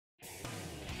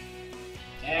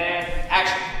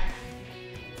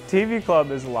TV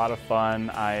Club is a lot of fun.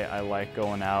 I like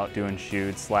going out, doing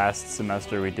shoots. Last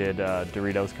semester we did a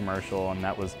Doritos commercial, and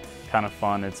that was kind of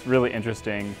fun. It's really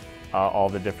interesting, all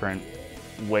the different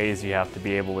ways you have to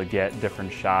be able to get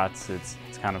different shots. It's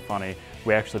kind of funny.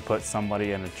 We actually put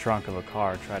somebody in the trunk of a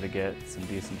car, try to get some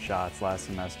decent shots last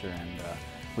semester, and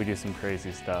we do some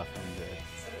crazy stuff, and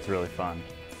it's really fun.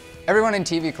 Everyone in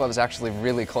TV Club is actually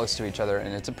really close to each other,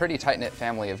 and it's a pretty tight-knit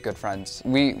family of good friends.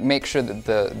 We make sure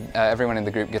that everyone in the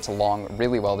group gets along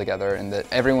really well together and that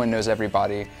everyone knows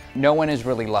everybody. No one is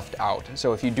really left out,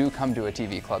 so if you do come to a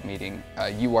TV Club meeting,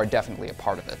 you are definitely a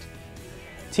part of it.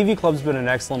 TV Club's been an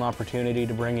excellent opportunity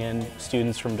to bring in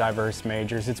students from diverse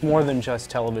majors. It's more than just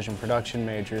television production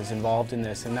majors involved in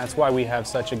this, and that's why we have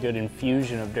such a good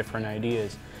infusion of different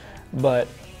ideas. But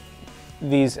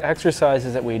these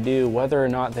exercises that we do, whether or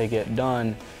not they get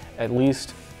done, at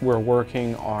least we're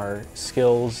working our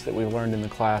skills that we learned in the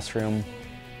classroom,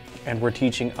 and we're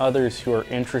teaching others who are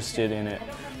interested in it,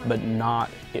 but not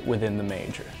within the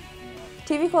major.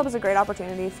 TV Club is a great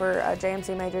opportunity for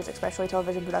JMC majors, especially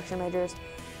television production majors,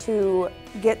 to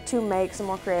get to make some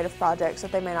more creative projects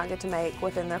that they may not get to make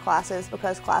within their classes,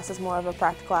 because class is more of a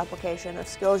practical application of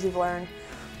skills you've learned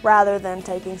rather than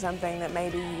taking something that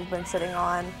maybe you've been sitting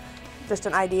on, just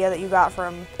an idea that you got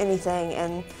from anything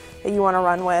and that you want to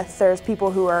run with. There's people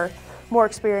who are more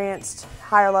experienced,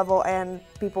 higher level, and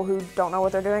people who don't know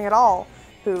what they're doing at all,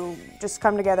 who just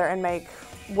come together and make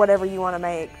whatever you want to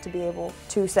make to be able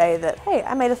to say that, hey,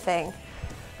 I made a thing.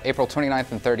 April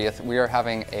 29th and 30th, we are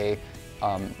having a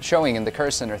showing in the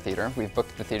Kerr Center Theater. We've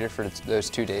booked the theater for those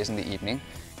 2 days in the evening.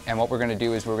 And what we're going to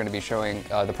do is we're going to be showing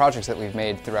the projects that we've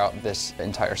made throughout this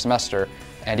entire semester,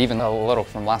 and even a little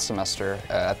from last semester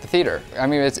at the theater. I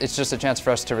mean, it's just a chance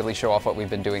for us to really show off what we've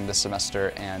been doing this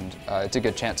semester, and it's a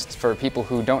good chance for people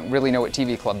who don't really know what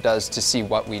TV Club does to see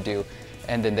what we do,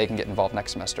 and then they can get involved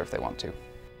next semester if they want to.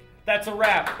 That's a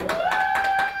wrap.